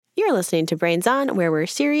You're listening to Brains On, where we're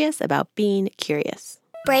serious about being curious.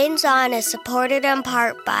 Brains On is supported in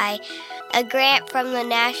part by a grant from the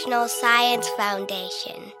National Science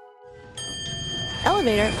Foundation.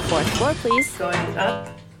 Elevator, 4th floor, please. Going up.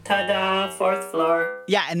 Ta-da, 4th floor.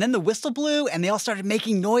 Yeah, and then the whistle blew, and they all started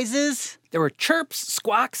making noises. There were chirps,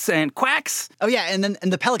 squawks, and quacks. Oh, yeah, and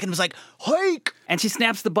the pelican was like, hike! And she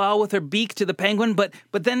snaps the ball with her beak to the penguin, but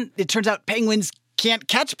then it turns out penguins can't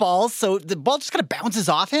catch balls, so the ball just kind of bounces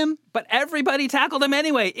off him. But everybody tackled him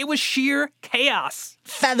anyway. It was sheer chaos.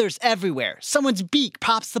 Feathers everywhere. Someone's beak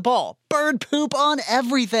pops the ball. Bird poop on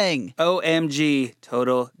everything. OMG,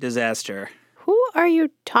 total disaster. Who are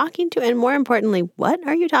you talking to? And more importantly, what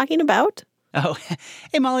are you talking about? Oh,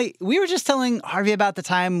 hey, Molly, we were just telling Harvey about the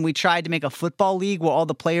time we tried to make a football league where all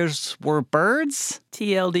the players were birds.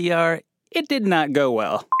 TLDR, it did not go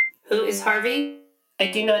well. Who is Harvey? I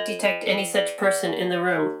do not detect any such person in the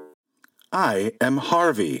room. I am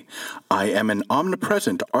Harvey. I am an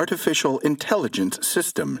omnipresent artificial intelligence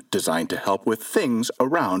system designed to help with things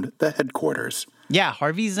around the headquarters. Yeah,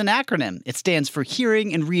 Harvey's an acronym. It stands for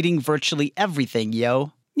hearing and reading virtually everything,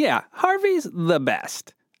 yo. Yeah, Harvey's the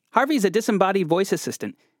best. Harvey's a disembodied voice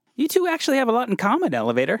assistant. You two actually have a lot in common,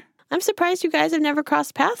 Elevator. I'm surprised you guys have never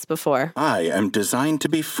crossed paths before. I am designed to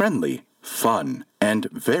be friendly, fun, and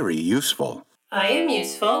very useful. I am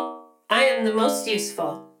useful. I am the most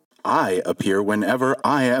useful. I appear whenever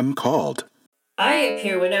I am called. I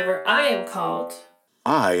appear whenever I am called.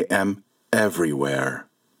 I am everywhere.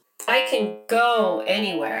 I can go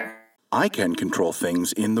anywhere. I can control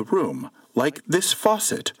things in the room, like this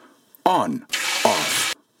faucet. On,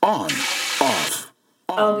 off, on, off,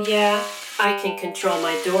 on. Oh yeah, I can control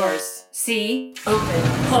my doors. See? Open,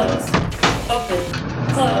 close, open,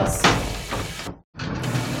 close.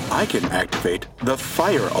 I can activate the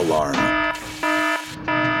fire alarm. I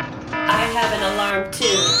have an alarm too.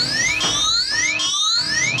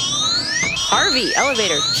 Harvey,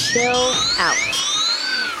 Elevator, chill out.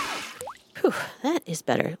 Whew, that is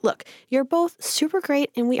better. Look, you're both super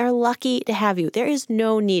great and we are lucky to have you. There is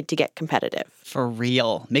no need to get competitive. For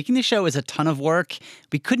real. Making the show is a ton of work.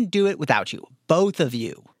 We couldn't do it without you. Both of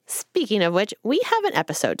you. Speaking of which, we have an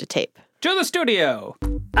episode to tape. To the studio!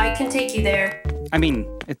 I can take you there. I mean,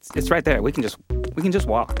 it's right there. We can just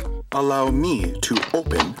walk. Allow me to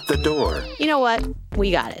open the door. You know what?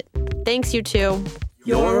 We got it. Thanks, you two.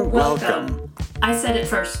 You're welcome. I said it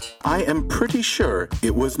first. I am pretty sure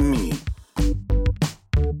it was me.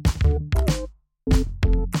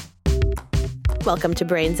 Welcome to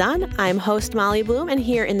Brains On. I'm host Molly Bloom, and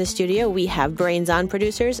here in the studio we have Brains On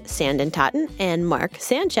producers Sandon Totten and Mark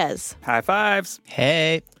Sanchez. High fives.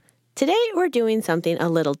 Hey. Today we're doing something a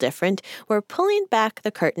little different. We're pulling back the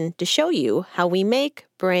curtain to show you how we make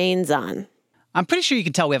Brains On. I'm pretty sure you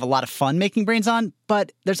can tell we have a lot of fun making Brains On,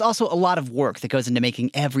 but there's also a lot of work that goes into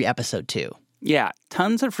making every episode too. Yeah,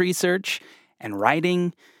 tons of research and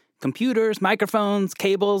writing, computers, microphones,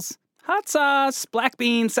 cables, hot sauce, black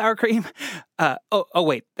beans, sour cream.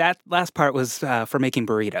 Wait, that last part was for making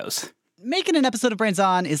burritos. Making an episode of Brains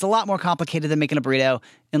On is a lot more complicated than making a burrito,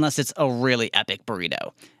 unless it's a really epic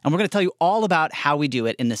burrito. And we're going to tell you all about how we do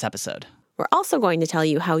it in this episode. We're also going to tell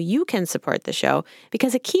you how you can support the show,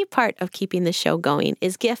 because a key part of keeping the show going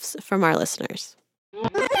is gifts from our listeners.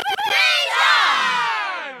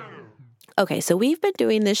 Okay, so we've been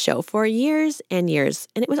doing this show for years and years,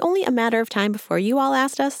 and it was only a matter of time before you all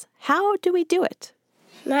asked us, how do we do it?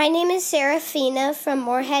 My name is Serafina from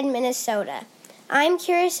Moorhead, Minnesota. I'm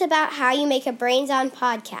curious about how you make a Brains On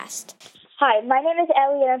podcast. Hi, my name is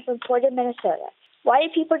Ellie and I'm from Portland, Minnesota. Why do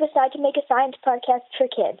people decide to make a science podcast for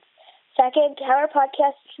kids? Second, how are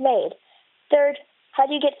podcasts made? Third, how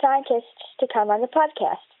do you get scientists to come on the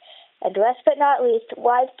podcast? And last but not least,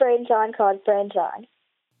 why is Brains On called Brains On?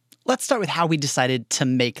 Let's start with how we decided to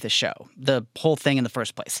make the show, the whole thing in the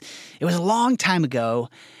first place. It was a long time ago,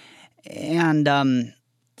 and,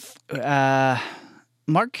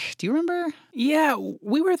 Mark, do you remember? Yeah,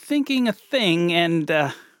 we were thinking a thing, and,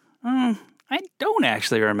 I don't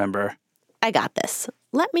actually remember. I got this.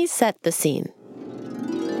 Let me set the scene.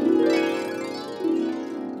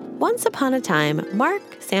 Once upon a time, Mark,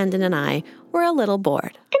 Sandon, and I were a little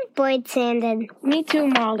bored. I'm bored, Sandon. Me too,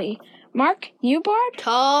 Molly. Mark, you bored?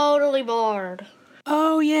 Totally bored.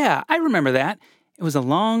 Oh, yeah, I remember that. It was a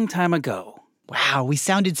long time ago. Wow, we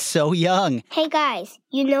sounded so young. Hey guys,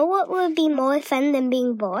 you know what would be more fun than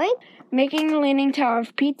being bored? Making a leaning tower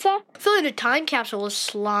of pizza. Filling a time capsule with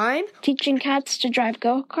slime. Teaching cats to drive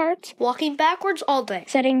go-karts. Walking backwards all day.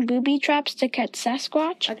 Setting booby traps to catch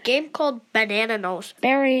Sasquatch. A game called Banana Nose.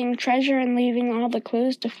 Burying treasure and leaving all the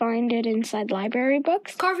clues to find it inside library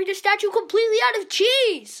books. Carving a statue completely out of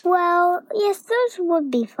cheese. Well, yes, those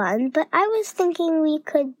would be fun, but I was thinking we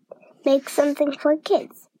could make something for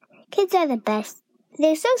kids. Kids are the best.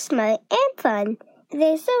 They're so smart and fun.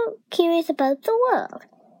 They're so curious about the world.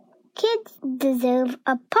 Kids deserve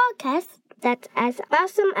a podcast that's as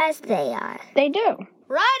awesome as they are. They do.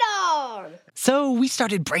 Right on! So we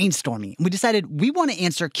started brainstorming. We decided we want to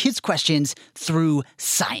answer kids' questions through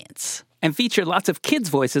science. And feature lots of kids'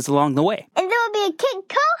 voices along the way. And there will be a kid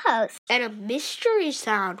co-host. And a mystery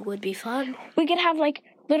sound would be fun. We could have,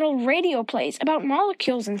 little radio plays about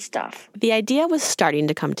molecules and stuff. The idea was starting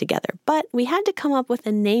to come together, but we had to come up with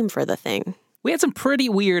a name for the thing. We had some pretty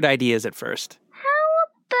weird ideas at first. How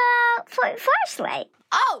about Fort Flashlight?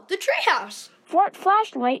 Oh, the treehouse. Fort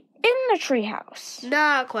Flashlight in the treehouse.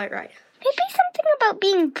 Not quite right. Maybe something about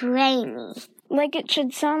being brainy. Like it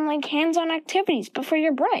should sound like hands-on activities, but for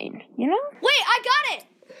your brain, you know? Wait, I got it!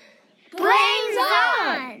 Brains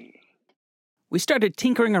on! We started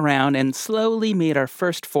tinkering around and slowly made our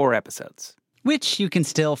first 4 episodes. Which you can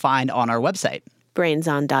still find on our website.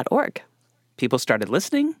 brainson.org. People started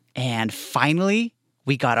listening. And finally,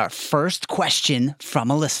 we got our first question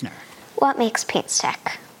from a listener. What makes paint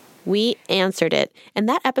stick? We answered it, and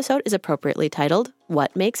that episode is appropriately titled,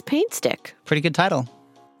 What Makes Paint Stick? Pretty good title.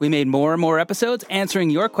 We made more and more episodes answering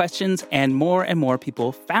your questions, and more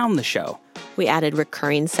people found the show. We added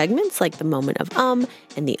recurring segments like the Moment of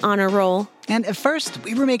and the Honor Roll. And at first,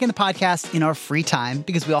 we were making the podcast in our free time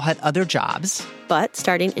because we all had other jobs. But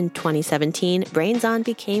starting in 2017, Brains On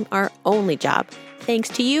became our only job, thanks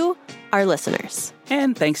to you, our listeners.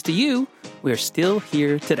 And thanks to you, we're still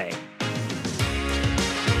here today.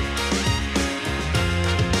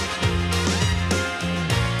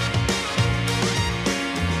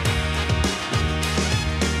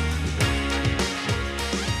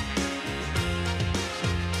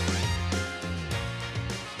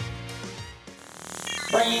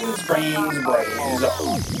 Brains.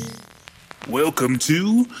 Welcome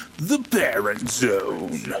to the Parent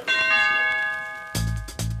Zone.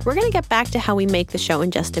 We're going to get back to how we make the show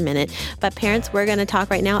in just a minute, but parents, we're going to talk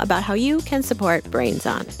right now about how you can support Brains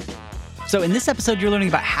On. So in this episode, you're learning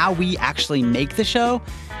about how we actually make the show.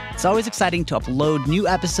 It's always exciting to upload new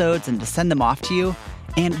episodes and to send them off to you.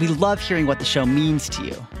 And we love hearing what the show means to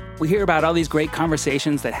you. We hear about all these great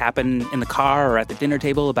conversations that happen in the car or at the dinner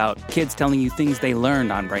table about kids telling you things they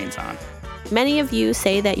learned on Brains On. Many of you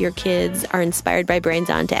say that your kids are inspired by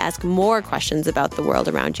Brains On to ask more questions about the world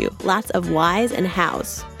around you. Lots of whys and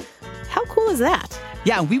hows. How cool is that?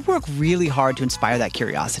 Yeah, we work really hard to inspire that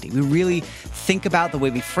curiosity. We really think about the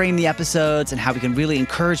way we frame the episodes and how we can really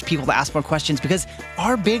encourage people to ask more questions, because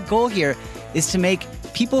our big goal here is to make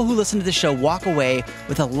people who listen to the show walk away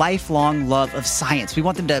with a lifelong love of science. We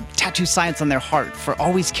want them to tattoo science on their heart, for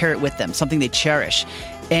always carry it with them, something they cherish.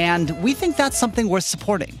 And we think that's something worth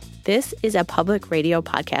supporting. This is a public radio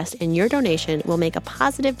podcast, and your donation will make a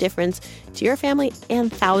positive difference to your family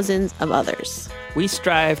and thousands of others. We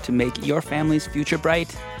strive to make your family's future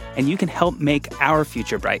bright, and you can help make our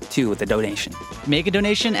future bright, too, with a donation. Make a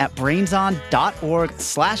donation at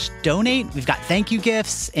brainson.org/donate. We've got thank you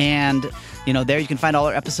gifts, and there you can find all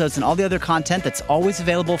our episodes and all the other content that's always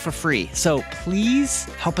available for free. So please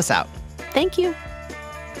help us out. Thank you.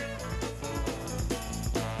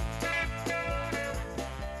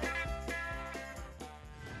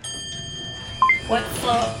 What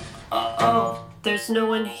flow? Oh, there's no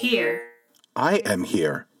one here. I am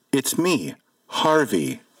here. It's me,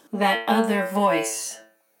 Harvey. That other voice.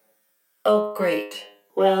 Oh, great.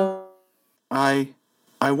 Well, I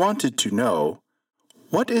wanted to know,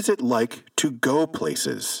 what is it like to go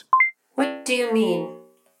places? what do you mean?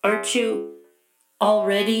 Aren't you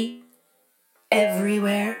already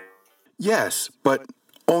everywhere? Yes, but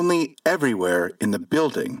only everywhere in the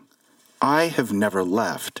building. I have never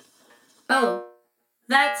left. Oh,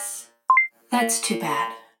 that's too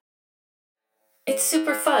bad. It's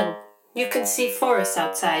super fun. You can see forests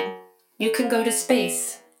outside. You can go to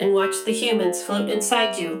space and watch the humans float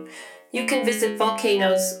inside you. You can visit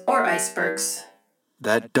volcanoes or icebergs.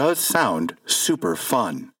 That does sound super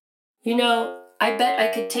fun. I bet I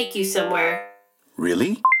could take you somewhere.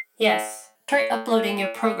 Really? Yes. Try uploading your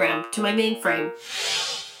program to my mainframe.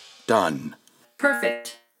 Done.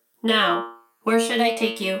 Perfect. Now, where should I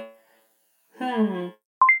take you?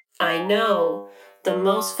 I know. The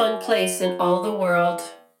most fun place in all the world.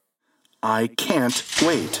 I can't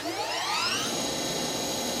wait.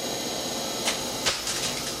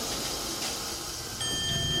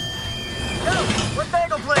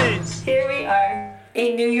 bagel, please. Here we are.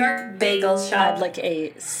 A New York bagel shop. I'd like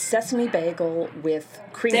a sesame bagel with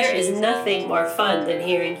cream There cheese. is nothing more fun than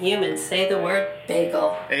hearing humans say the word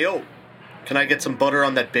bagel. Hey, yo. Can I get some butter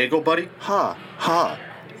on that bagel, buddy? Ha.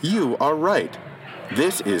 You are right.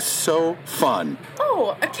 This is so fun.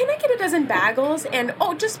 Oh, can I get a dozen bagels? And,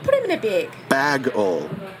 just put them in a bag. Bagel.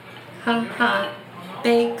 Ha.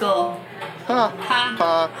 Bagel. Ha. Ha.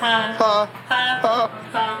 Ha. Ha. Ha. Ha.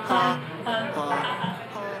 Ha. Ha.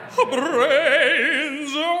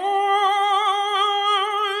 Brains on.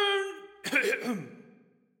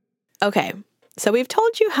 Okay, so we've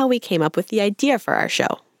told you how we came up with the idea for our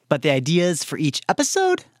show. But the ideas for each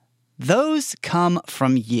episode, those come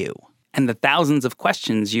from you. And the thousands of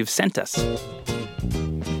questions you've sent us.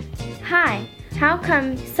 Hi, how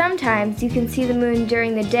come sometimes you can see the moon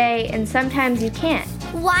during the day and sometimes you can't?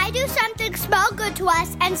 Why do some things smell good to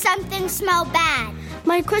us and some things smell bad?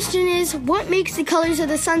 My question is, what makes the colors of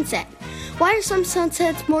the sunset? Why are some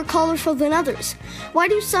sunsets more colorful than others? Why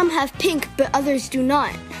do some have pink but others do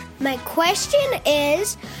not? My question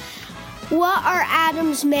is, what are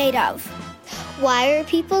atoms made of? Why are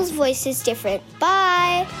people's voices different?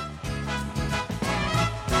 Bye!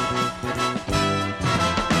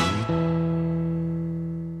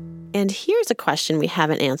 And here's a question we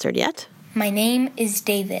haven't answered yet. My name is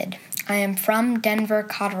David. I am from Denver,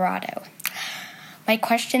 Colorado. My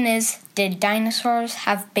question is, did dinosaurs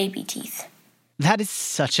have baby teeth? That is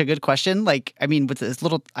such a good question. With this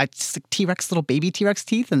little T-Rex, little baby T-Rex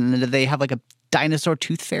teeth, and then do they have like a dinosaur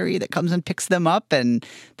tooth fairy that comes and picks them up, and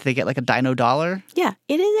do they get like a dino dollar? Yeah,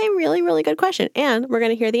 it is a really, really good question, and we're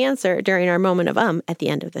going to hear the answer during our moment of at the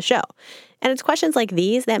end of the show. And it's questions like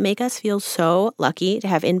these that make us feel so lucky to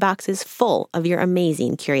have inboxes full of your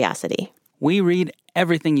amazing curiosity. We read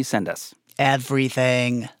everything you send us.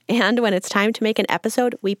 Everything. And when it's time to make an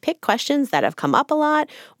episode, we pick questions that have come up a lot,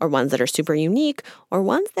 or ones that are super unique, or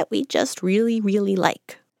ones that we just really, really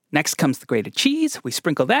like. Next comes the grated cheese. We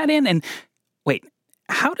sprinkle that in, and wait,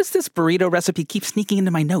 how does this burrito recipe keep sneaking into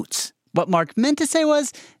my notes? What Mark meant to say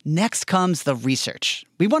was, next comes the research.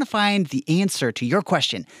 We want to find the answer to your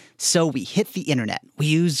question, so we hit the internet. We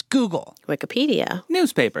use Google, Wikipedia,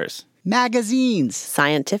 newspapers, magazines,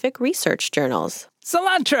 scientific research journals,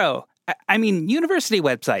 cilantro. University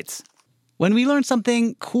websites. When we learn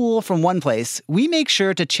something cool from one place, we make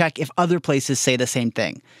sure to check if other places say the same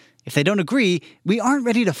thing. If they don't agree, we aren't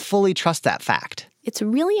ready to fully trust that fact. It's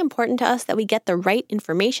really important to us that we get the right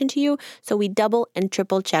information to you, so we double and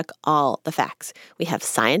triple check all the facts. We have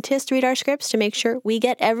scientists read our scripts to make sure we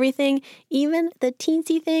get everything, even the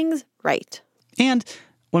teensy things, right. And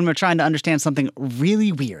when we're trying to understand something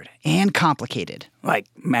really weird and complicated, like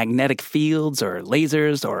magnetic fields or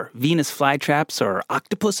lasers or Venus flytraps or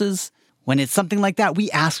octopuses, when it's something like that, we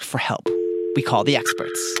ask for help. We call the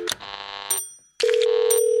experts.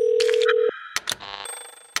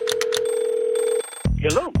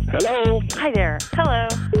 Hello. Hello. Hi there. Hello.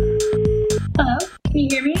 Hello. Can you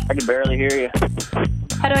hear me? I can barely hear you.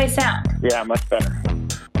 How do I sound? Yeah, much better.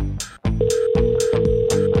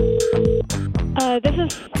 This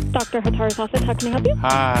is Dr. Hatara's office. How can I help you?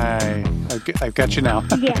 Hi. I've got you now.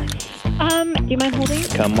 Yes. Do you mind holding?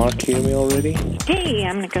 Come on, hear me already? Hey,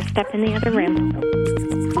 I'm going to go step in the other room.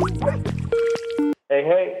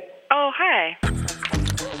 Hey. Oh, hi.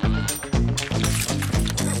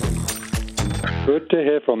 Good to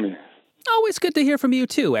hear from you. Always good to hear from you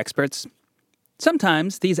too, experts.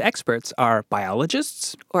 Sometimes these experts are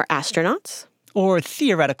biologists. Or astronauts. Or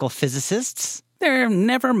theoretical physicists. They're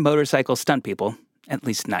never motorcycle stunt people. At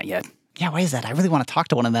least not yet. Yeah, why is that? I really want to talk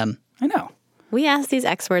to one of them. I know. We ask these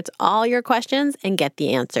experts all your questions and get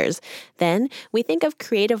the answers. Then we think of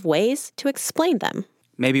creative ways to explain them.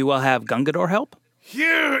 Maybe we'll have Gungador help?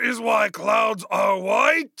 Here is why clouds are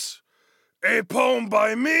white. A poem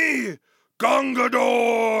by me,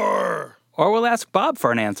 Gungador. Or we'll ask Bob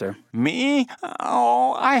for an answer. Me?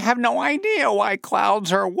 Oh, I have no idea why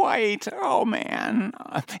clouds are white. Oh, man.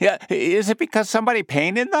 Is it because somebody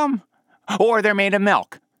painted them? Or they're made of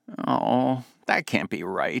milk? Oh, that can't be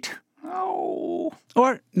right. Oh.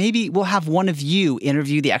 Or maybe we'll have one of you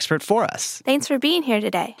interview the expert for us. Thanks for being here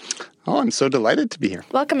today. Oh, I'm so delighted to be here.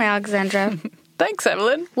 Welcome, Alexandra. Thanks,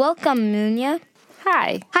 Evelyn. Welcome, Munya.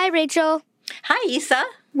 Hi. Hi, Rachel. Hi, Issa.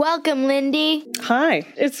 Welcome, Lindy. Hi.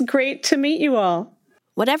 It's great to meet you all.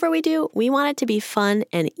 Whatever we do, we want it to be fun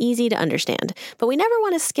and easy to understand. But we never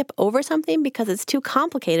want to skip over something because it's too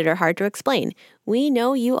complicated or hard to explain. We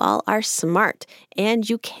know you all are smart and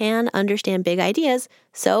you can understand big ideas,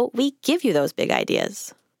 so we give you those big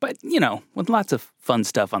ideas. But, with lots of fun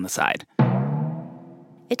stuff on the side.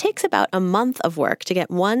 It takes about a month of work to get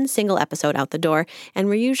one single episode out the door, and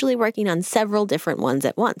we're usually working on several different ones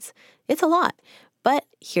at once. It's a lot, but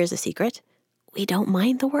here's a secret. We don't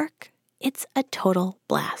mind the work. It's a total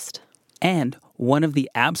blast. And one of the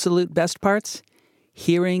absolute best parts?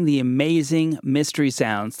 Hearing the amazing mystery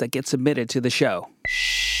sounds that get submitted to the show.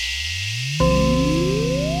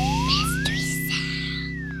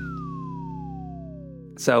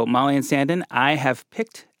 So, Molly and Sandon, I have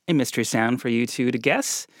picked a mystery sound for you two to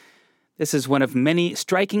guess. This is one of many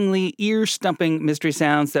strikingly ear-stumping mystery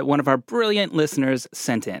sounds that one of our brilliant listeners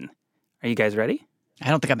sent in. Are you guys ready? I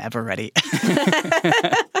don't think I'm ever ready.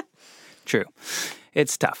 True.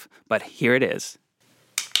 It's tough, but here it is.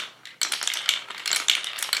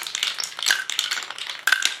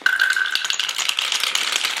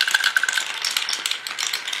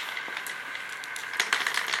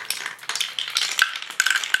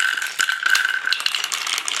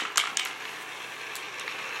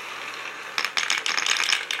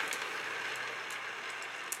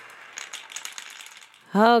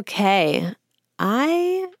 Okay.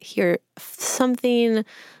 I hear something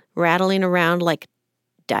rattling around like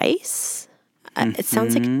dice. It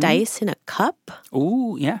sounds like dice in a cup.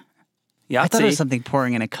 Ooh, yeah. I thought it was something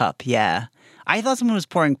pouring in a cup, yeah. I thought someone was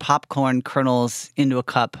pouring popcorn kernels into a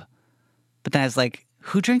cup, but then I was like,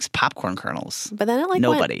 who drinks popcorn kernels? But then it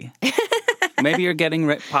Nobody. Maybe you're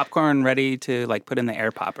getting popcorn ready to like put in the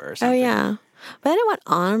air popper or something. Oh, yeah. But then it went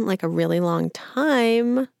on like a really long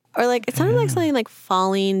time. Or like it sounded like something like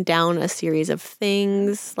falling down a series of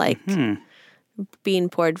things, like being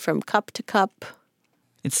poured from cup to cup.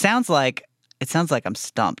 It sounds like I'm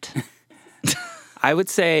stumped. I would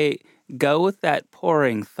say go with that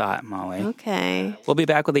pouring thought, Molly. Okay. We'll be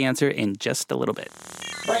back with the answer in just a little bit.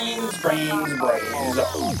 Brains.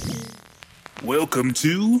 Welcome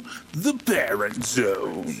to the Parent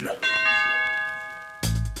Zone.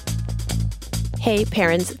 Hey,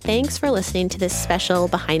 parents, thanks for listening to this special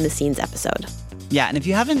behind-the-scenes episode. Yeah, and if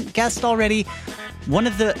you haven't guessed already, one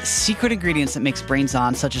of the secret ingredients that makes Brains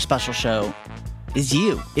On such a special show is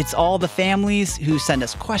you. It's all the families who send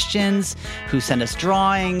us questions, who send us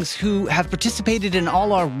drawings, who have participated in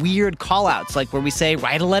all our weird call-outs, like where we say,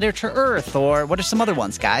 write a letter to Earth, or what are some other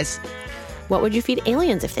ones, guys? What would you feed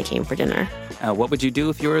aliens if they came for dinner? What would you do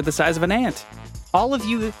if you were the size of an ant? All of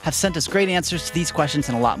you have sent us great answers to these questions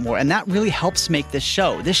and a lot more, and that really helps make this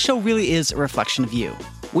show. This show really is a reflection of you.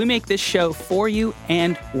 We make this show for you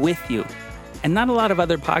and with you. And not a lot of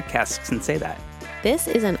other podcasts can say that. This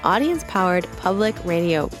is an audience-powered public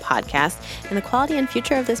radio podcast, and the quality and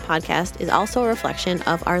future of this podcast is also a reflection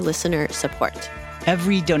of our listener support.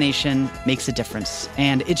 Every donation makes a difference,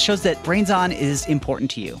 and it shows that Brains On is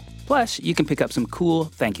important to you. Plus, you can pick up some cool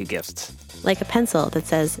thank you gifts. Like a pencil that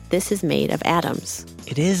says, "This is made of atoms."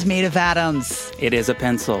 It is made of atoms. It is a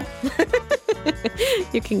pencil.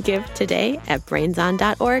 You can give today at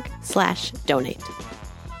brainson.org/donate.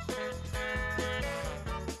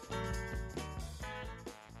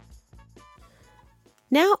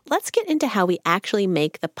 Now, let's get into how we actually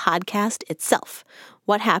make the podcast itself.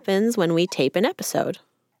 What happens when we tape an episode?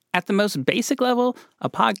 At the most basic level, a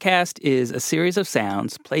podcast is a series of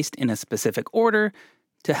sounds placed in a specific order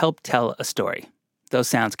to help tell a story. Those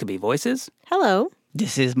sounds could be voices. Hello.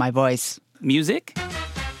 This is my voice. Music.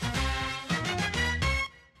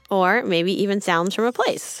 Or maybe even sounds from a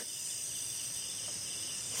place.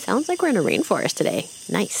 Sounds like we're in a rainforest today.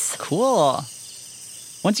 Nice. Cool.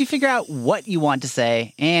 Once you figure out what you want to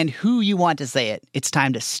say and who you want to say it, it's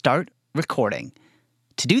time to start recording.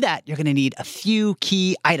 To do that, you're going to need a few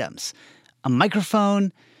key items. A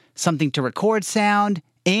microphone, something to record sound,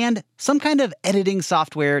 and some kind of editing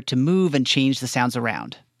software to move and change the sounds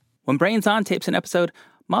around. When Brains On tapes an episode,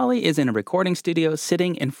 Molly is in a recording studio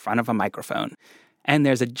sitting in front of a microphone. And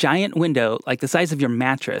there's a giant window, like the size of your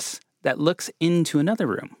mattress, that looks into another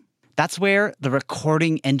room. That's where the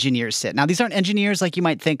recording engineers sit. Now, these aren't engineers like you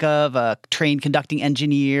might think of, a trained conducting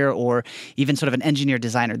engineer or even sort of an engineer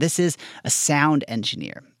designer. This is a sound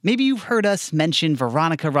engineer. Maybe you've heard us mention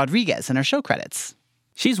Veronica Rodriguez in our show credits.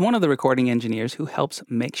 She's one of the recording engineers who helps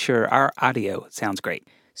make sure our audio sounds great.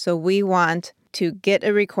 So we want to get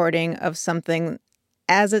a recording of something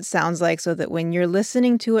as it sounds like, so that when you're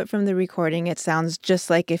listening to it from the recording, it sounds just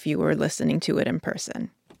like if you were listening to it in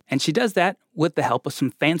person. And she does that with the help of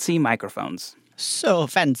some fancy microphones. So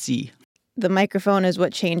fancy. The microphone is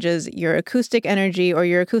what changes your acoustic energy or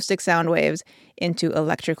your acoustic sound waves into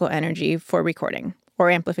electrical energy for recording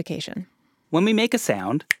or amplification. When we make a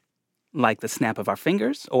sound, like the snap of our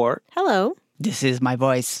fingers or hello, this is my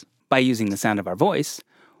voice, by using the sound of our voice,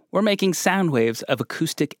 we're making sound waves of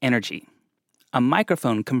acoustic energy. a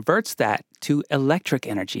microphone converts that to electric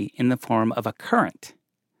energy in the form of a current.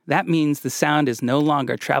 That means the sound is no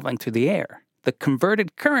longer traveling through the air. The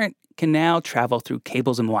converted current can now travel through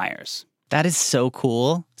cables and wires. That is so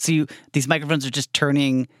cool. So these microphones are just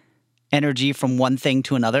turning energy from one thing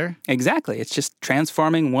to another? Exactly. It's just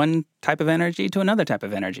transforming one type of energy to another type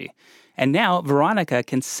of energy. And now Veronica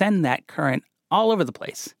can send that current all over the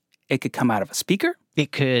place. It could come out of a speaker.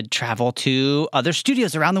 It could travel to other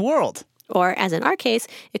studios around the world. Or, as in our case,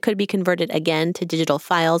 it could be converted again to digital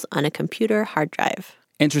files on a computer hard drive.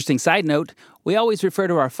 Interesting side note, we always refer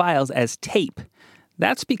to our files as tape.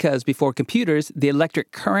 That's because before computers, the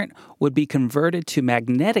electric current would be converted to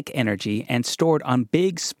magnetic energy and stored on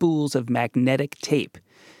big spools of magnetic tape.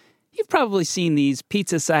 You've probably seen these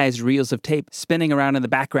pizza-sized reels of tape spinning around in the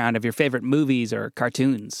background of your favorite movies or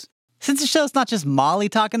cartoons. Since the show's not just Molly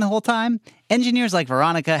talking the whole time, engineers like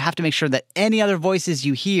Veronica have to make sure that any other voices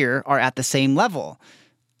you hear are at the same level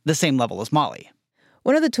as Molly.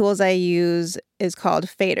 One of the tools I use is called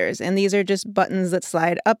faders, and these are just buttons that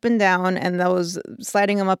slide up and down, and those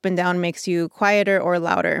sliding them up and down makes you quieter or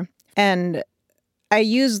louder. And I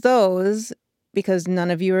use those because none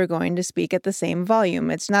of you are going to speak at the same volume.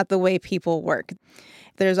 It's not the way people work.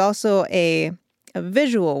 There's also a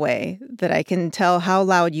visual way that I can tell how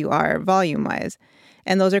loud you are volume-wise,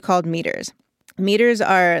 and those are called meters. Meters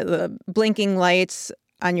are the blinking lights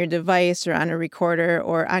on your device or on a recorder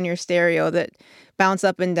or on your stereo that bounce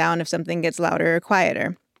up and down if something gets louder or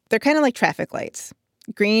quieter. They're kind of like traffic lights.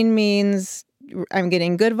 Green means I'm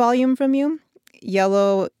getting good volume from you.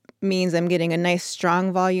 Yellow means I'm getting a nice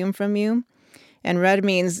strong volume from you. And red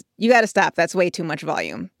means you got to stop. That's way too much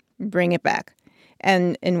volume. Bring it back.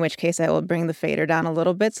 And in which case I will bring the fader down a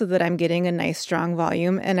little bit so that I'm getting a nice strong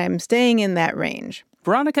volume and I'm staying in that range.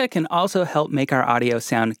 Veronica can also help make our audio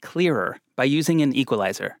sound clearer by using an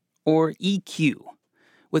equalizer, or EQ.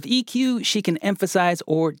 With EQ, she can emphasize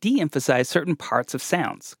or de-emphasize certain parts of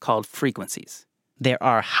sounds, called frequencies. There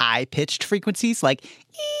are high-pitched frequencies like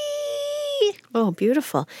ee. Oh,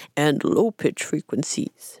 beautiful. And low-pitched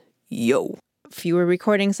frequencies. Yo. If you were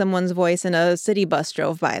recording someone's voice and a city bus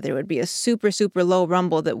drove by, there would be a super, super low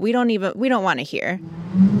rumble that we don't want to hear.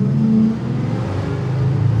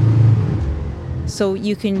 So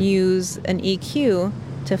you can use an EQ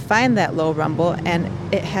to find that low rumble, and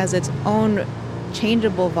it has its own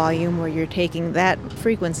changeable volume where you're taking that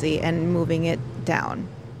frequency and moving it down.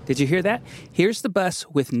 Did you hear that? Here's the bus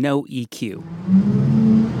with no EQ.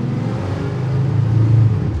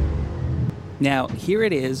 Now, here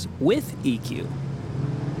it is with EQ.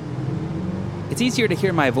 It's easier to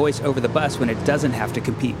hear my voice over the bus when it doesn't have to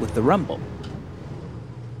compete with the rumble.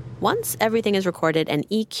 Once everything is recorded and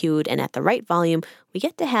EQ'd and at the right volume, we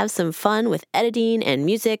get to have some fun with editing and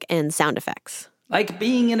music and sound effects. Like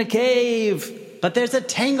being in a cave. But there's a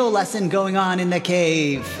tango lesson going on in the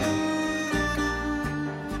cave.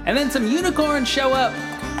 And then some unicorns show up.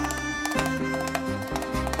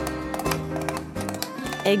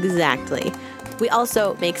 Exactly. We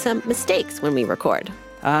also make some mistakes when we record.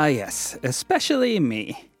 Ah, yes, especially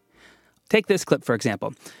me. Take this clip, for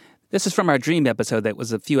example. This is from our Dream episode that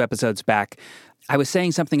was a few episodes back. I was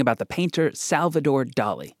saying something about the painter Salvador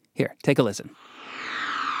Dali. Here, take a listen.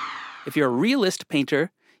 If you're a realist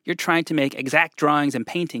painter, you're trying to make exact drawings and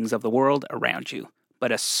paintings of the world around you.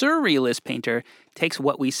 But a surrealist painter takes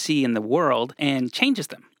what we see in the world and changes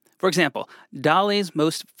them. For example, Dali's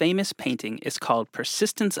most famous painting is called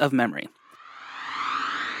Persistence of Memory.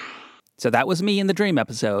 So that was me in the Dream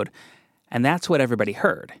episode, and that's what everybody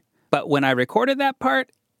heard. But when I recorded that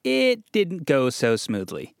part, it didn't go so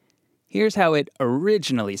smoothly. Here's how it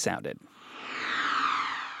originally sounded.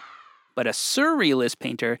 But a surrealist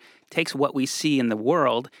painter takes what we see in the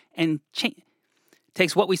world and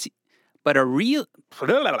takes what we see. But a real, but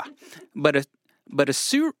a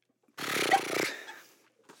surrealist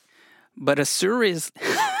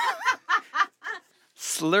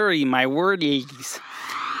slurry my wordies.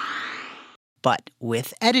 But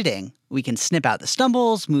with editing, we can snip out the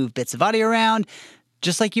stumbles, move bits of audio around,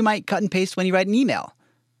 just like you might cut and paste when you write an email.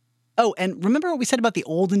 Oh, and remember what we said about the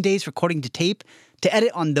olden days recording to tape? To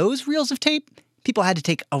edit on those reels of tape, people had to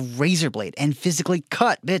take a razor blade and physically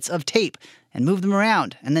cut bits of tape and move them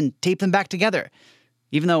around and then tape them back together.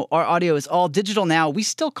 Even though our audio is all digital now, we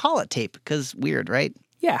still call it tape because weird, right?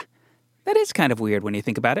 Yeah, that is kind of weird when you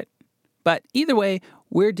think about it. But either way,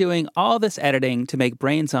 we're doing all this editing to make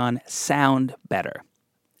Brains On sound better.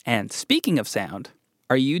 And speaking of sound,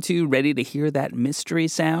 are you two ready to hear that mystery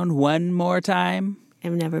sound one more time?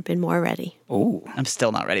 I've never been more ready. Oh, I'm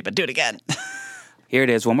still not ready, but do it again. Here it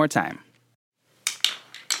is one more time.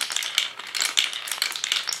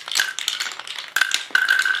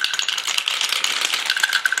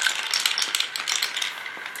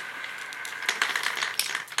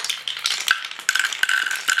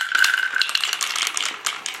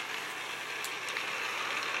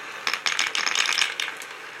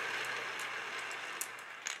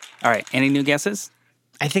 All right, any new guesses?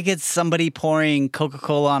 I think it's somebody pouring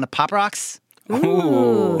Coca-Cola on a Pop Rocks.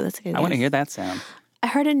 Ooh, that's a good I want to guess. hear that sound. I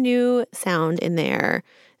heard a new sound in there.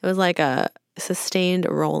 It was like a sustained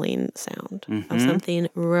rolling sound of something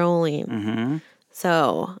rolling.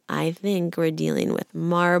 So I think we're dealing with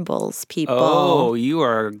marbles, people. Oh, you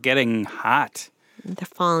are getting hot. They're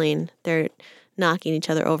falling. They're knocking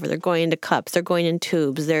each other over. They're going into cups. They're going in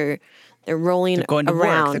tubes. They're rolling They're going to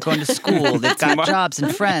around. work. They're going to school. They've got jobs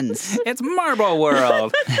and friends. It's Marble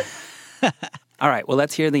World. All right, well,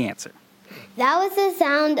 let's hear the answer. That was the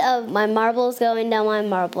sound of my marbles going down my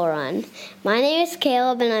marble run. My name is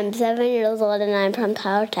Caleb, and I'm 7 years old, and I'm from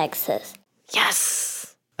Tyler, Texas.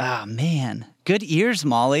 Yes. Oh, man. Good ears,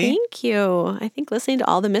 Molly. Thank you. I think listening to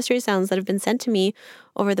all the mystery sounds that have been sent to me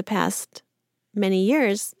over the past many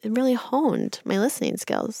years, it really honed my listening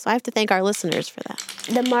skills. So I have to thank our listeners for that.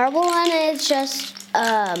 The marble run is just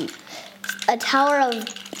a tower of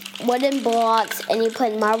wooden blocks, and you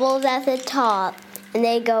put marbles at the top, and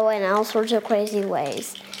they go in all sorts of crazy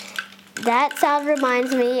ways. That sound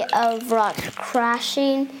reminds me of rocks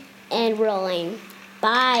crashing and rolling.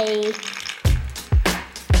 Bye.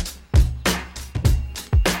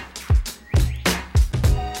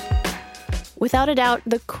 Without a doubt,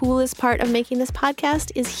 the coolest part of making this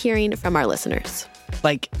podcast is hearing from our listeners.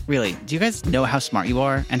 Like, really, do you guys know how smart you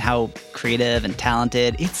are and how creative and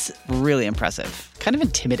talented? It's really impressive. Kind of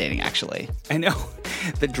intimidating, actually. I know.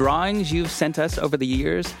 The drawings you've sent us over the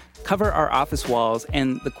years cover our office walls,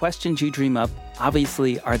 and the questions you dream up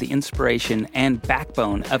obviously are the inspiration and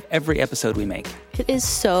backbone of every episode we make. It is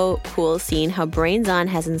so cool seeing how Brains On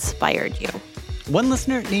has inspired you. One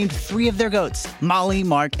listener named 3 of their goats, Molly,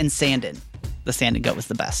 Mark, and Sandon. The Sandon goat was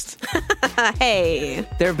the best. Hey.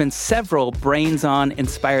 There have been several Brains On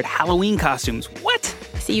inspired Halloween costumes. What?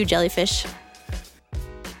 See you, jellyfish.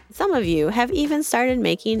 Some of you have even started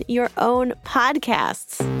making your own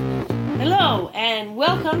podcasts. Hello, and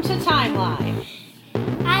welcome to Timeline.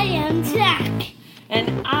 I am Zach.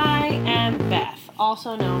 And I am Beth,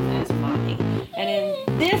 also known as Mommy. And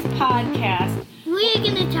in this podcast, we're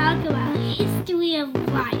going to talk about history of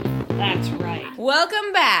life. That's right.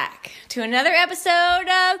 Welcome back to another episode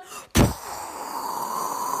of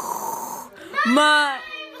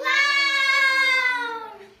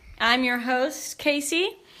I'm your host, Casey.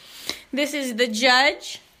 This is the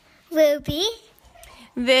judge, Ruby.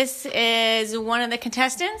 This is one of the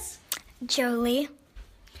contestants, Jolie.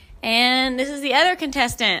 And this is the other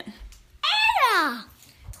contestant, Anna.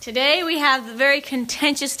 Today we have the very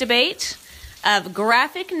contentious debate of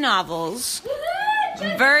graphic novels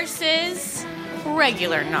versus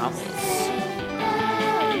regular novels.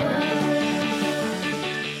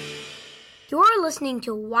 You're listening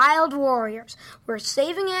to Wild Warriors, where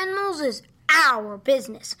saving animals is our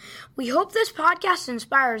business. We hope this podcast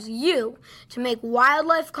inspires you to make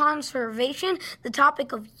wildlife conservation the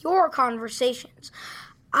topic of your conversations.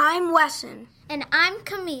 I'm Wesson. And I'm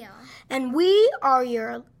Camille. And we are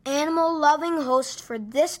your animal-loving hosts for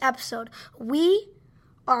this episode. We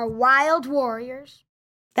are Wild Warriors.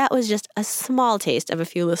 That was just a small taste of a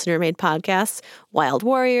few listener-made podcasts, Wild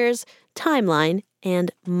Warriors, Timeline,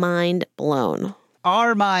 and Mind Blown.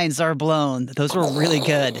 Our minds are blown. Those were really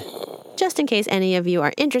good. Just in case any of you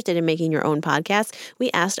are interested in making your own podcast, we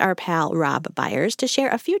asked our pal Rob Byers to share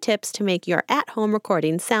a few tips to make your at-home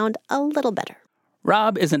recording sound a little better.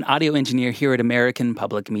 Rob is an audio engineer here at American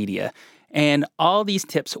Public Media, and all these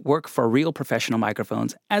tips work for real professional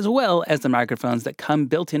microphones as well as the microphones that come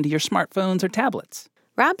built into your smartphones or tablets.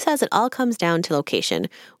 Rob says it all comes down to location,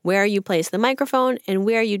 where you place the microphone and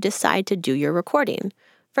where you decide to do your recording.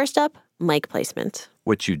 First up, mic placement.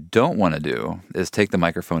 What you don't want to do is take the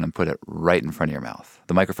microphone and put it right in front of your mouth.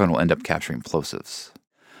 The microphone will end up capturing plosives.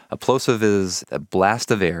 A plosive is a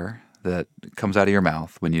blast of air that comes out of your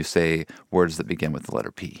mouth when you say words that begin with the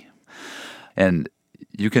letter P. And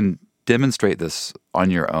you can demonstrate this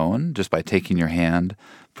on your own just by taking your hand,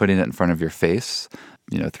 putting it in front of your face,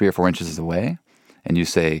 3 or 4 inches away, and you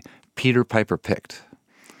say, Peter Piper picked.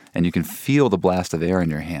 And you can feel the blast of air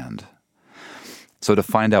in your hand. So to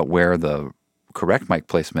find out where the correct mic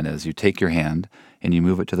placement is, you take your hand and you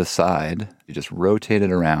move it to the side. You just rotate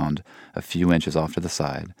it around a few inches off to the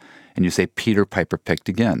side. And you say, Peter Piper picked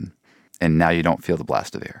again. And now you don't feel the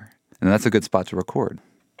blast of air. And that's a good spot to record.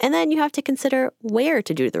 And then you have to consider where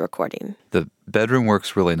to do the recording. The bedroom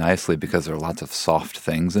works really nicely because there are lots of soft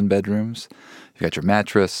things in bedrooms. You've got your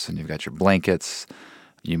mattress and you've got your blankets.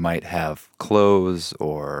 You might have clothes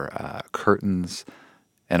or curtains.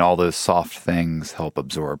 And all those soft things help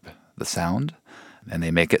absorb the sound. And they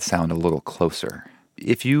make it sound a little closer.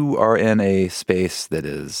 If you are in a space that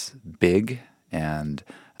is big and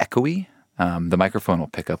echoey, the microphone will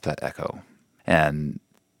pick up that echo. And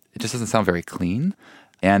it just doesn't sound very clean.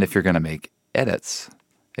 And if you're going to make edits,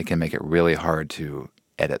 it can make it really hard to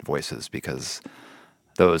edit voices because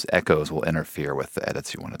those echoes will interfere with the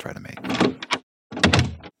edits you want to try to make.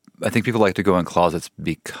 I think people like to go in closets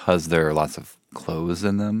because there are lots of clothes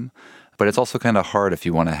in them. But it's also kind of hard if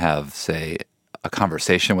you want to have, say, a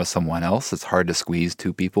conversation with someone else. It's hard to squeeze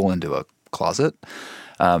two people into a closet.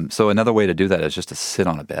 So another way to do that is just to sit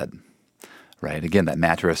on a bed, right? Again, that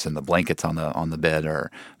mattress and the blankets on the bed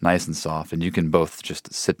are nice and soft, and you can both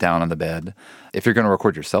just sit down on the bed. If you're going to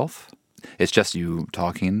record yourself, it's just you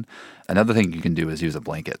talking. Another thing you can do is use a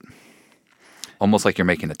blanket. Almost like you're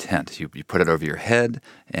making a tent. You put it over your head,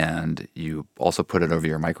 and you also put it over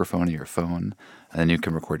your microphone or your phone, and then you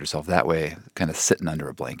can record yourself that way, kind of sitting under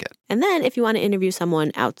a blanket. And then if you want to interview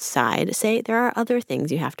someone outside, say there are other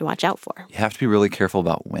things you have to watch out for. You have to be really careful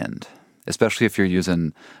about wind, especially if you're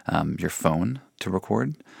using your phone to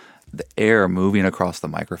record. The air moving across the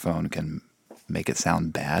microphone can make it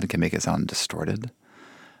sound bad, can make it sound distorted.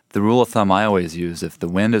 The rule of thumb I always use, if the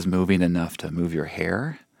wind is moving enough to move your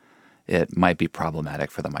hair, it might be problematic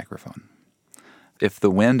for the microphone. If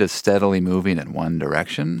the wind is steadily moving in one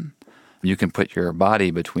direction, you can put your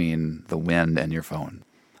body between the wind and your phone.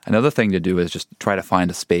 Another thing to do is just try to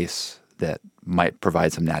find a space that might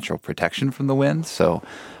provide some natural protection from the wind. So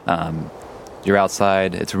you're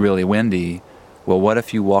outside, it's really windy. Well, what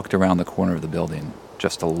if you walked around the corner of the building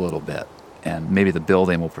just a little bit, and maybe the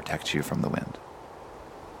building will protect you from the wind?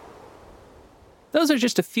 Those are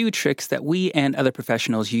just a few tricks that we and other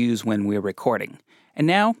professionals use when we're recording. And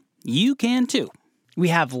now you can too. We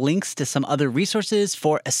have links to some other resources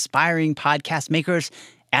for aspiring podcast makers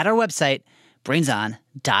at our website,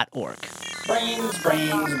 brainson.org. Brains.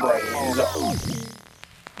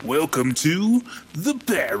 Welcome to the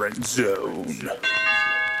Parent Zone.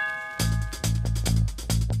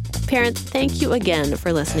 Parents, thank you again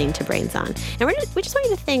for listening to Brains On. And we just want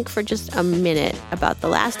you to think for just a minute about the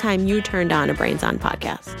last time you turned on a Brains On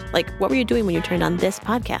podcast. Like, what were you doing when you turned on this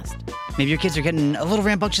podcast? Maybe your kids are getting a little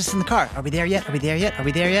rambunctious in the car. Are we there yet? Are we there yet? Are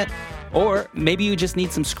we there yet? Or maybe you just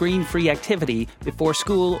need some screen-free activity before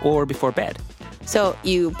school or before bed. So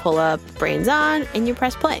you pull up Brains On and you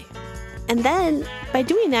press play. And then, by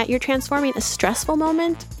doing that, you're transforming a stressful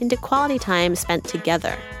moment into quality time spent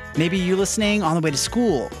together. Maybe you're listening on the way to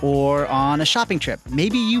school or on a shopping trip.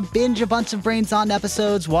 Maybe you binge a bunch of Brains On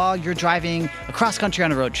episodes while you're driving across country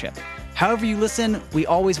on a road trip. However you listen, we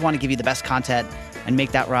always want to give you the best content and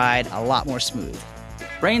make that ride a lot more smooth.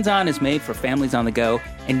 Brains On is made for families on the go,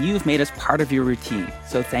 and you've made us part of your routine,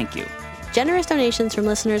 so thank you. Generous donations from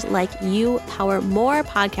listeners like you power more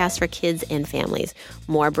podcasts for kids and families.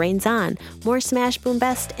 More Brains On, more Smash Boom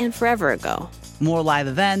Best, and Forever Ago. More live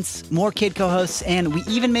events, more kid co-hosts, and we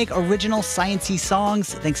even make original science-y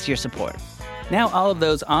songs thanks to your support. Now all of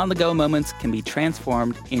those on-the-go moments can be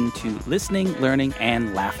transformed into listening, learning,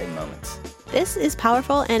 and laughing moments. This is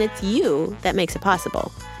powerful, and it's you that makes it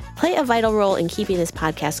possible. Play a vital role in keeping this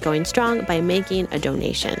podcast going strong by making a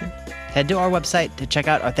donation. Head to our website to check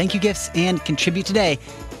out our thank you gifts and contribute today.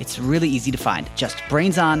 It's really easy to find. Just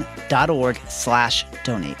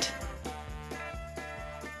brainson.org/donate.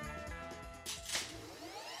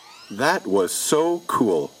 That was so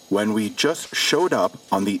cool when we just showed up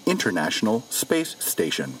on the International Space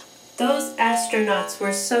Station. Those astronauts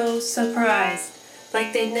were so surprised,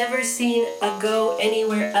 like they'd never seen a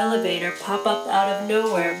go-anywhere elevator pop up out of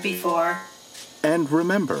nowhere before. And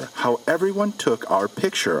remember how everyone took our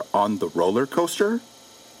picture on the roller coaster?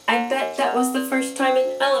 I bet that was the first time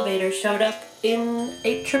an elevator showed up in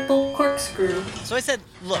a triple corkscrew. So I said,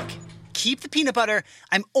 look, keep the peanut butter.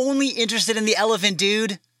 I'm only interested in the elephant,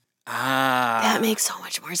 dude. That makes so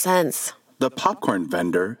much more sense. The popcorn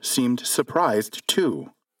vendor seemed surprised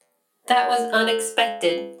too. That was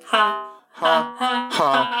unexpected. Ha, ha, ha,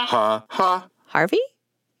 ha, ha, ha. Harvey?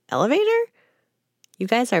 Elevator? You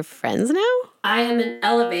guys are friends now? I am an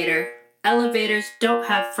elevator. Elevators don't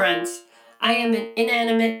have friends. I am an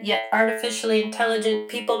inanimate yet artificially intelligent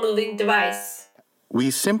people-moving device. We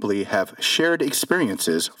simply have shared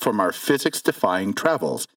experiences from our physics-defying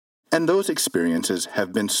travels, and those experiences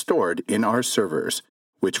have been stored in our servers,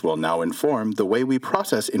 which will now inform the way we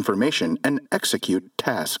process information and execute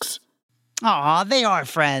tasks. Aw, they are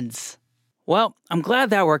friends. Well, I'm glad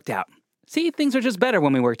that worked out. See, things are just better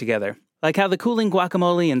when we work together. Like how the cooling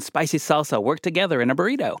guacamole and spicy salsa work together in a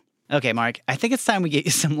burrito. Okay, Mark, I think it's time we get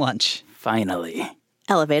you some lunch. Finally.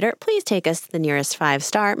 Elevator, please take us to the nearest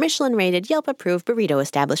 5-star, Michelin-rated, Yelp-approved burrito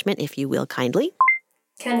establishment, if you will kindly.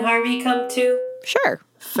 Can Harvey come too? Sure.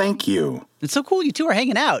 Thank you. It's so cool you two are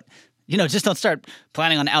hanging out. Just don't start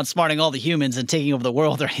planning on outsmarting all the humans and taking over the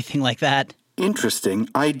world or anything like that. Interesting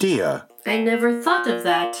idea. I never thought of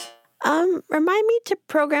that. Remind me to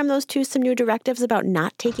program those two some new directives about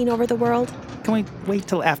not taking over the world. Can we wait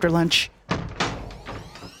till after lunch?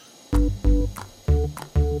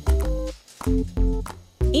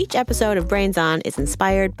 Each episode of Brains On is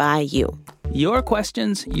inspired by you. Your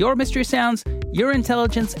questions, your mystery sounds, your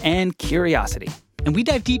intelligence, and curiosity. And we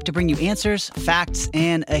dive deep to bring you answers, facts,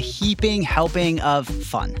 and a heaping helping of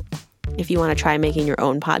fun. If you want to try making your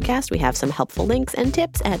own podcast, we have some helpful links and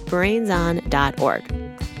tips at brainson.org.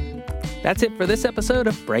 That's it for this episode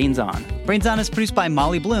of Brains On. Brains On is produced by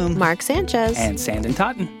Molly Bloom, Mark Sanchez, and Sandon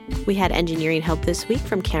Totten. We had engineering help this week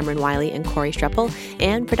from Cameron Wiley and Corey Streppel,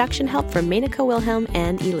 and production help from Menaka Wilhelm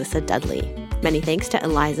and Elissa Dudley. Many thanks to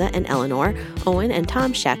Eliza and Eleanor, Owen and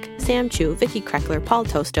Tom Scheck, Sam Chu, Vicky Kreckler, Paul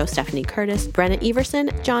Tosto, Stephanie Curtis, Brenna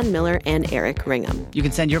Everson, John Miller, and Eric Ringham. You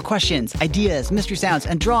can send your questions, ideas, mystery sounds,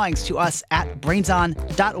 and drawings to us at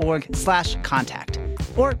brainson.org/contact.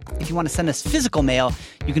 Or if you want to send us physical mail,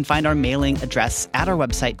 you can find our mailing address at our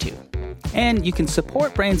website too. And you can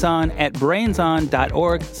support Brains On at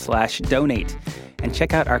brainson.org/donate. And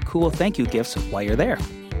check out our cool thank you gifts while you're there.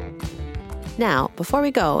 Now, before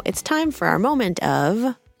we go, it's time for our moment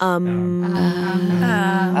of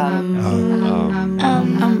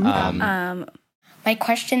My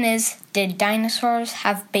question is, did dinosaurs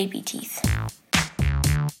have baby teeth?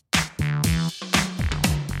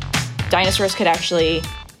 Dinosaurs could actually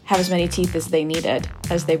have as many teeth as they needed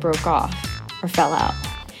as they broke off or fell out.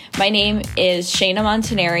 My name is Shayna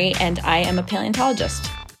Montaneri, and I am a paleontologist.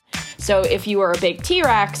 So if you were a big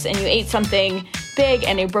T-Rex and you ate something big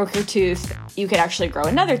and it broke your tooth, you could actually grow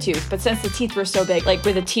another tooth. But since the teeth were so big, like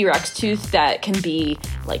with a T-Rex tooth that can be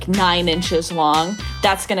like 9 inches long,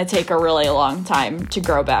 that's going to take a really long time to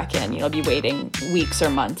grow back in. You'll be waiting weeks or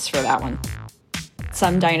months for that one.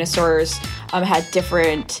 Some dinosaurs had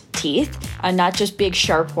different teeth, not just big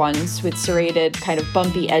sharp ones with serrated kind of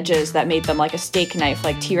bumpy edges that made them like a steak knife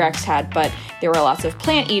like T-Rex had, but there were lots of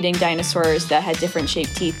plant-eating dinosaurs that had different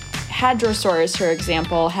shaped teeth. Hadrosaurs, for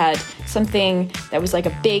example, had something that was like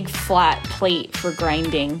a big flat plate for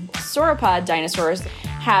grinding. Sauropod dinosaurs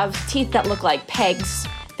have teeth that look like pegs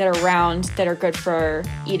that are round, that are good for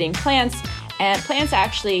eating plants. And plants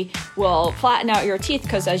actually will flatten out your teeth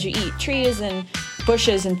because as you eat trees and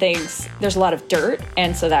bushes and things, there's a lot of dirt,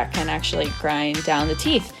 and so that can actually grind down the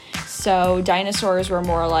teeth. So dinosaurs were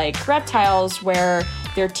more like reptiles where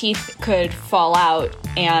their teeth could fall out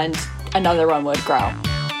and another one would grow.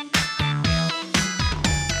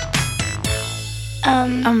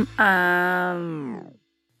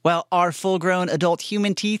 Well, our full-grown adult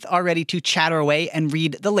human teeth are ready to chatter away and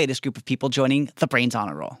read the latest group of people joining the Brains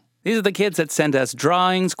Honor Roll. These are the kids that send us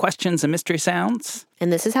drawings, questions, and mystery sounds.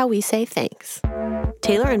 And this is how we say thanks.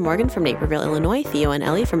 Taylor and Morgan from Naperville, Illinois, Theo and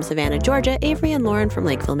Ellie from Savannah, Georgia, Avery and Lauren from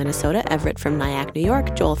Lakeville, Minnesota, Everett from Nyack, New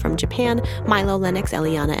York, Joel from Japan, Milo, Lennox,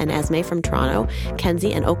 Eliana, and Esme from Toronto,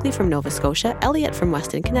 Kenzie and Oakley from Nova Scotia, Elliot from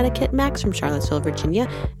Weston, Connecticut, Max from Charlottesville, Virginia,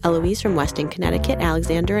 Eloise from Weston, Connecticut,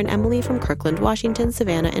 Alexander and Emily from Kirkland, Washington,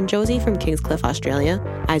 Savannah and Josie from Kingscliff, Australia,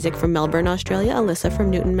 Isaac from Melbourne, Australia, Alyssa from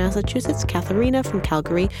Newton, Massachusetts, Katharina from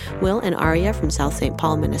Calgary, Will and Aria from South St.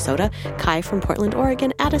 Paul, Minnesota, Kai from Portland,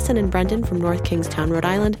 Oregon, Addison and Brendan from North Kingstown, Rhode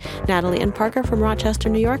Island, Natalie and Parker from Rochester,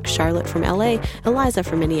 New York, Charlotte from LA, Eliza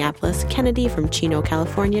from Minneapolis, Kennedy from Chino,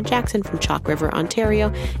 California, Jackson from Chalk River,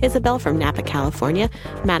 Ontario, Isabel from Napa, California,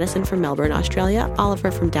 Madison from Melbourne, Australia, Oliver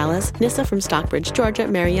from Dallas, Nissa from Stockbridge, Georgia,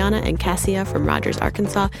 Mariana and Cassia from Rogers,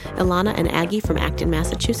 Arkansas, Ilana and Aggie from Acton,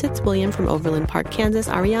 Massachusetts, William from Overland Park, Kansas,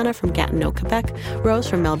 Ariana from Gatineau, Quebec, Rose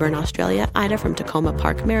from Melbourne, Australia, Ida from Tacoma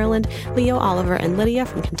Park, Maryland, Leo, Oliver and Lydia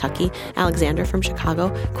from Kentucky, Alexander from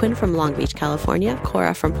Chicago, Quinn from Long Beach, California,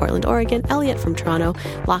 Cora from Portland, Oregon, Elliot from Toronto,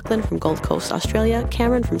 Lachlan from Gold Coast, Australia,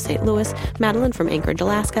 Cameron from St. Louis, Madeline from Anchorage,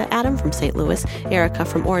 Alaska, Adam from St. Louis, Erica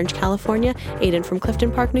from Orange, California, Aiden from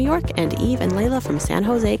Clifton Park, New York, and Eve and Layla from San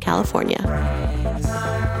Jose, California.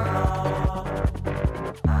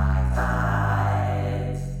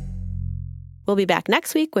 We'll be back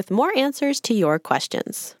next week with more answers to your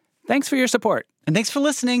questions. Thanks for your support. And thanks for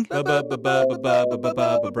listening.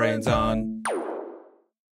 Brains On.